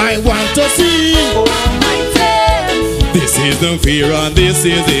 I want to see. This isn't fair and this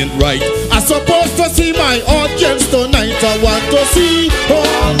isn't right. I'm supposed to see my audience tonight. I want to see,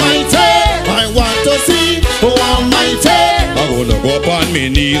 Almighty. I want to see, Almighty. I'm gonna go up on my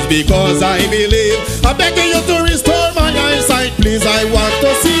knees because I believe. I'm begging you to restore my eyesight, please. I want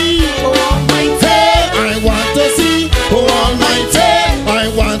to see, Almighty. I want to see, Almighty.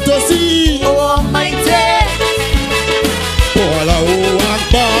 I want to see, Almighty. Oh,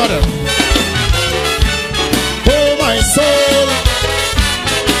 Akbar. Oh, my soul,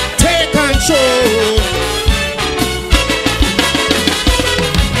 take control.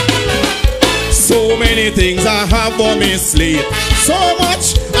 So many things I have on me slate, so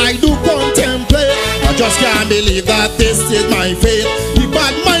much I do contemplate. I just can't believe that this is my fate. The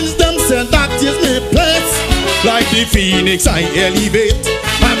bad minds them say that is my place. Like the phoenix I elevate,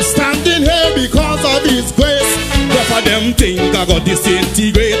 I'm standing here because of His grace. Both of them think I got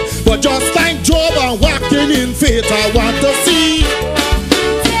disintegrate, but just like Job I'm walking in faith. I want to see,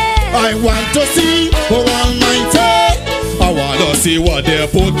 I want to see, oh Almighty. I want to see what they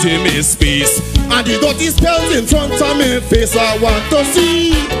put in my space, and the dirty spells in front of my face. I want to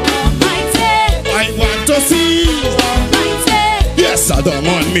see, I want to see. Yes, I don't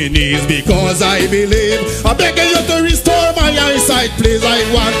on my knees because I believe. I beg you to restore my eyesight, please. I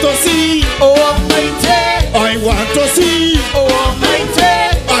want to see, Almighty. I want to see, Almighty.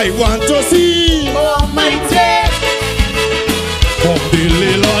 I want to see, Almighty. Come the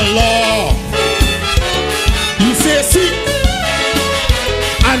little law. You say seek,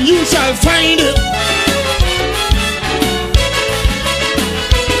 and you shall find it.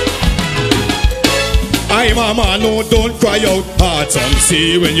 I'm a man who don't cry out hard. Some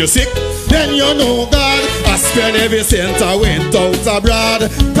say when you're sick, then you know God. I spent every cent I went out abroad,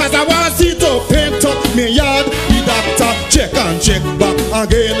 cause I want to see to paint up me yard. The doctor check and check back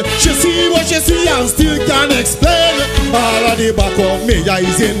again. She see what she see and still can't explain. All of the back of me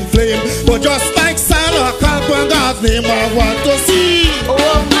eyes inflamed, but just like Sarah called on God's name, I want to see,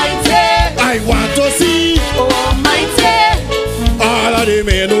 Almighty. I want to see, Almighty. All of the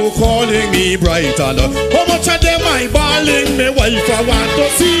men who calling me bright, and how much of them I balling me wife. I want to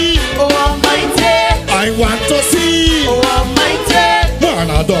see, Almighty. I want to see, Almighty. Man,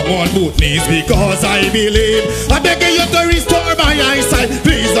 I don't want both knees because I believe. I beg you to restore my eyesight,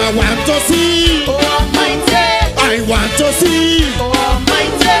 please. I want to see, Almighty. I want to see,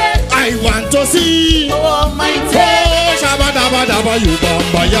 Almighty. I want to see, Almighty. Oh, shabba dabba dabba, you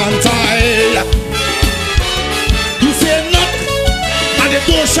bamba yantai. You say knock, and the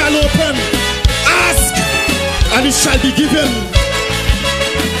door shall open. Ask, and it shall be given.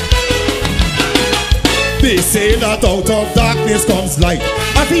 They say that out of darkness comes light.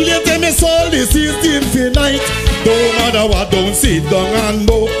 I feel it in my soul, this is the infinite. No matter what, don't sit down and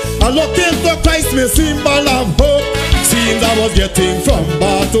mope. I look into Christ, my symbol of hope. Seems I was getting from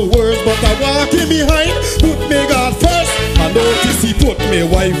bad to worse, but I walking behind, put me God first. I notice He put me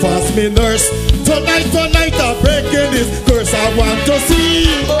wife as me nurse. Tonight I'm breaking this curse. I want to see,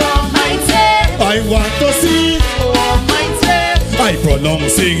 Almighty. I want to see, Almighty. I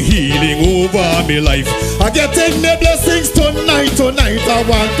pronouncing healing over me life. I getting me blessings tonight. I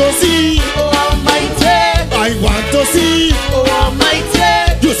want to see, Almighty. I want to see,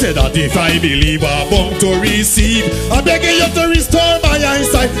 Almighty. You said that if I believe I'm bound to receive. I beg you to restore my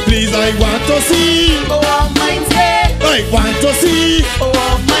eyesight, please. I want to see, Almighty. I want to see,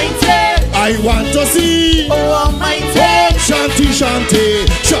 Almighty. I want to see, Almighty. Oh, shanty, shanty,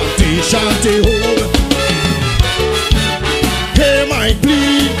 shanty, shanty, home. Hear my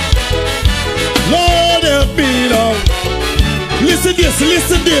plea.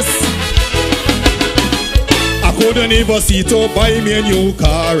 listen this. I couldn't even see to buy me a new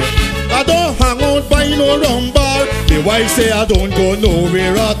car. I don't hang out by no rum bar. The wife say I don't go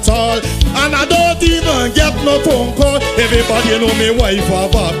nowhere at all. And I don't even get no phone call. Everybody know me wife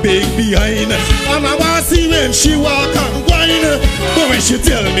have a big behind. And I want to see when she walk and whine. But when she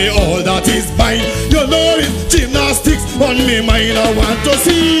tell me all that is mine, you know it's gymnastics on me mind. I want to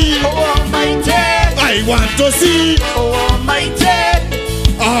see. Oh Almighty, I want to see. Oh Almighty,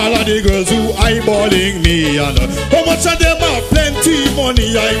 all of the girls who eyeballing me, and how much of them have plenty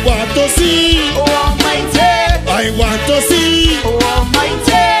money. I want to see. Oh Almighty, I want to see. Oh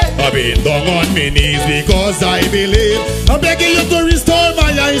Almighty, I've been down on my knees because I believe. I'm begging you to restore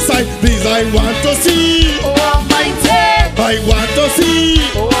my eyesight. Please, I want to see. Oh Almighty, I want to see.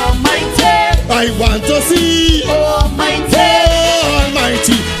 Oh Almighty, I want to see. Oh Almighty, Oh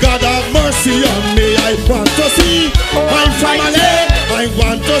Almighty, God have mercy on me. I want to see my family. I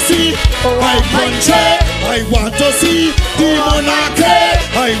want to see my country. I want to see the monarchy.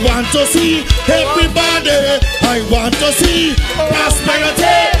 I want to see everybody. I want to see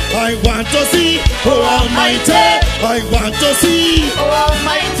prosperity. I want to see Almighty. I want to see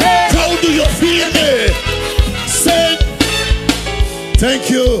Almighty. How do you feel me? Say, thank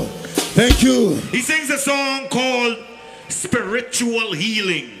you, thank you. He sings a song called Spiritual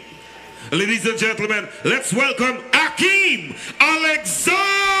Healing. Ladies and gentlemen, let's welcome Akeem Alexander.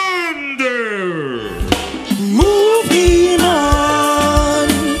 Moving on,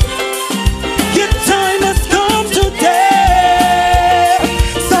 your time has come today.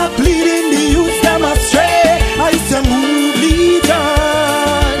 Stop leading the youth them astray. I say move, lead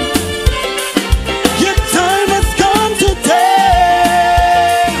on. Your time has come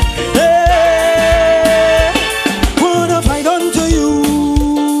today. Hey, what have I done to you?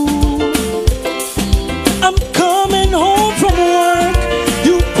 I'm coming home from work.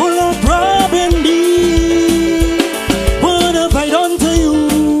 You pull up robbing me. What have I done to you?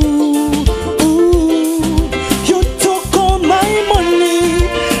 Ooh, you took all my money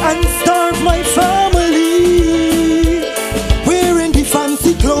and starved my family. Wearing the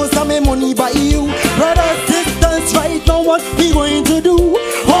fancy clothes and my money by you. Brothers, sisters, right now what we going to do?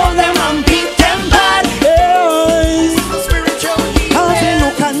 Hold them and beat them bad. Yes. Having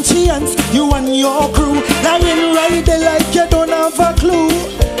no conscience, you and your crew lying right there like you don't have a clue.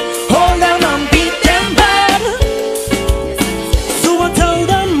 Hold them and beat them bad. So I tell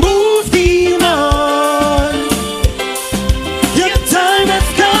them move demon. Your time has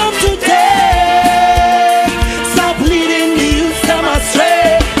come today. Stop leading the youth them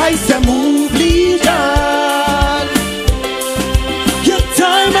astray. I say move legion. Your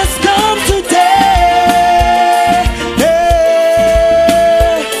time has come today. Hey.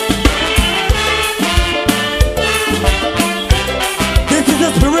 This is a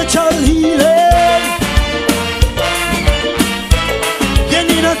spiritual healing. You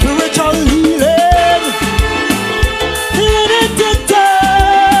need a spiritual healing. La-da-da-da,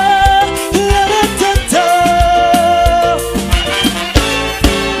 la-da-da-da.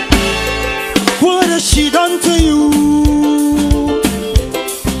 What has she done to you?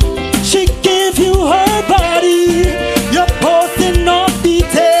 She gave you her body. You're posting off the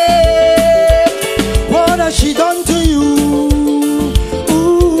tape. What has she done to you?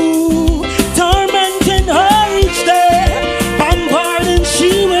 Ooh, tormenting her each day, bombarding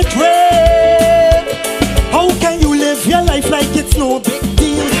she with rape.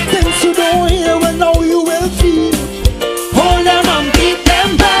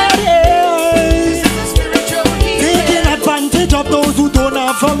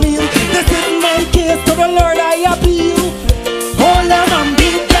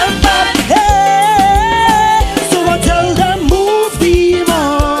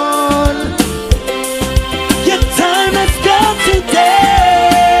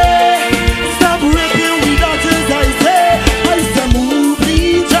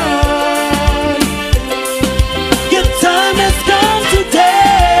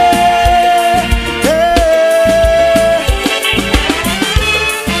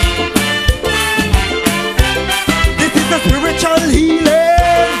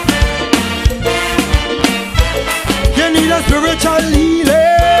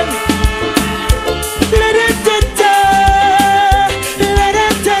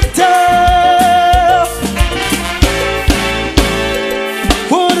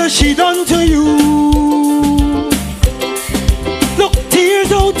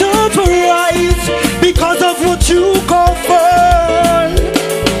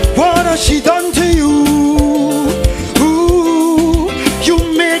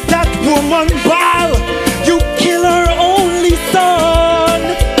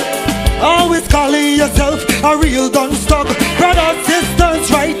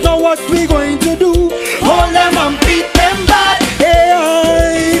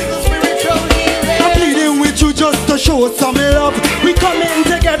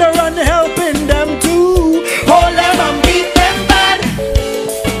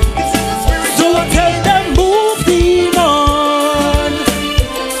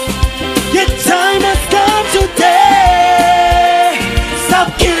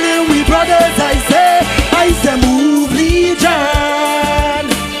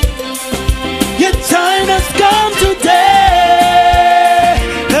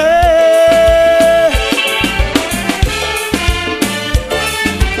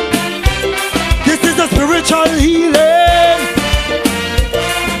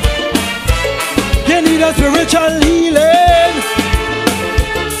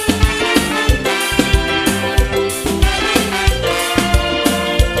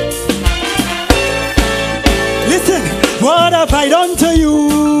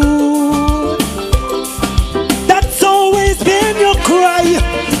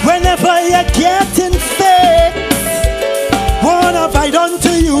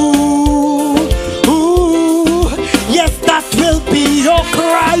 you. Ooh, yes, that will be your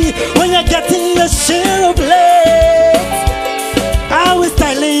cry when you're getting your share of legs. Always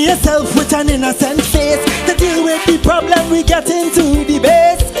styling yourself with an innocent face to deal with the problem we get into the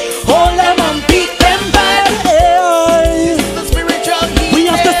base. Hold them and beat them bad. We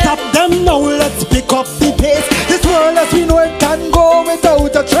have to stop them now, let's pick up the pace. This world as we know it can go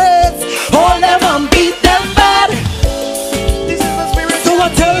without a trace. Hold them and beat them bad. So I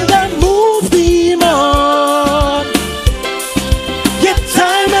tell them move the man. Your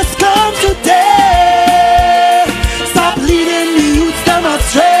time has come today. Stop leading the youths them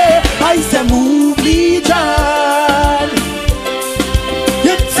astray. I say move the John.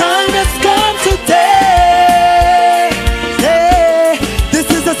 Your time has come today. Hey, this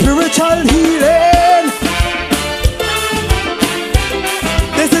is a spiritual healing.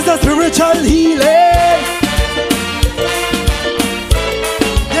 This is a spiritual healing.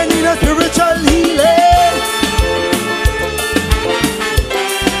 You need a spiritual healing.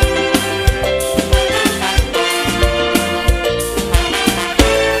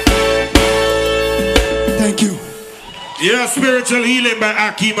 Thank you. Yeah, spiritual healing by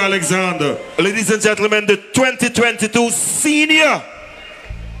Akeem Alexander. Ladies and gentlemen, the 2022 Senior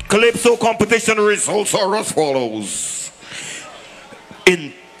Calypso competition results are as follows.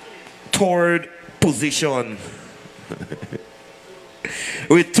 In third position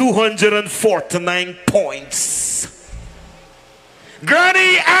with 249 points,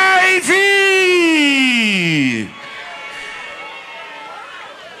 Granny Ivy.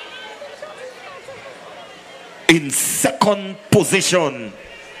 In second position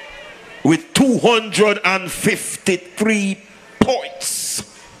with 253 points,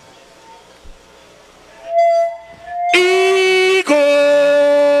 Ego.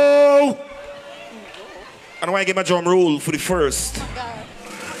 And I want to give my drum roll for the first.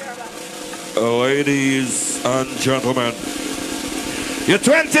 Ladies and gentlemen, your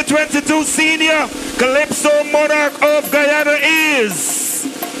 2022 Senior Calypso Monarch of Guyana is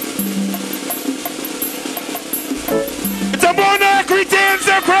the Monarch retains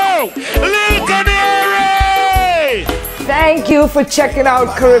the crown, Lil Canary! Thank you for checking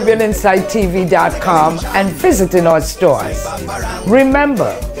out CaribbeanInsideTV.com and visiting our stores.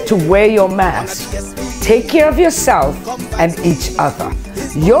 Remember to wear your mask, take care of yourself and each other.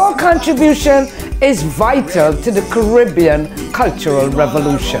 Your contribution is vital to the Caribbean cultural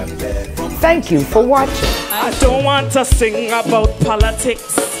revolution. Thank you for watching. I don't want to sing about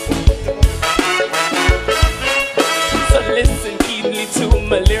politics, so listen keenly to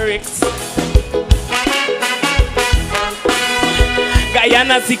my lyrics.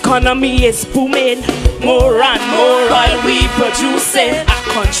 Guyana's economy is booming, more and more oil we producing. A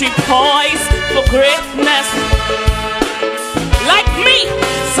country poised for greatness. Like me,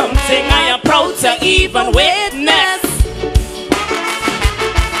 something I am proud to even witness.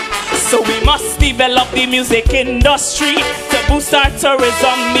 So we must develop the music industry to boost our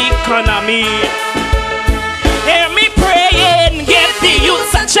tourism economy. Hear me praying, give the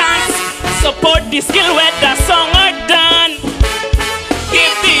youths a chance. Support the skill where the song are done.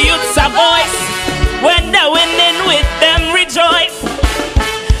 Give the youths a voice. When they're winning with them, rejoice.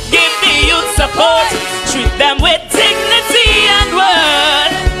 Give the youth support. Treat them with dignity and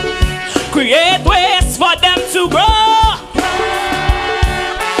worth. Create ways for them to grow,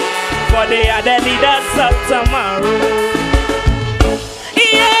 for they are the leaders of tomorrow.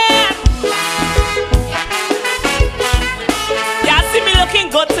 Yeah. Y'all see me looking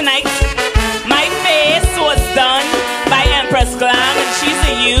good tonight?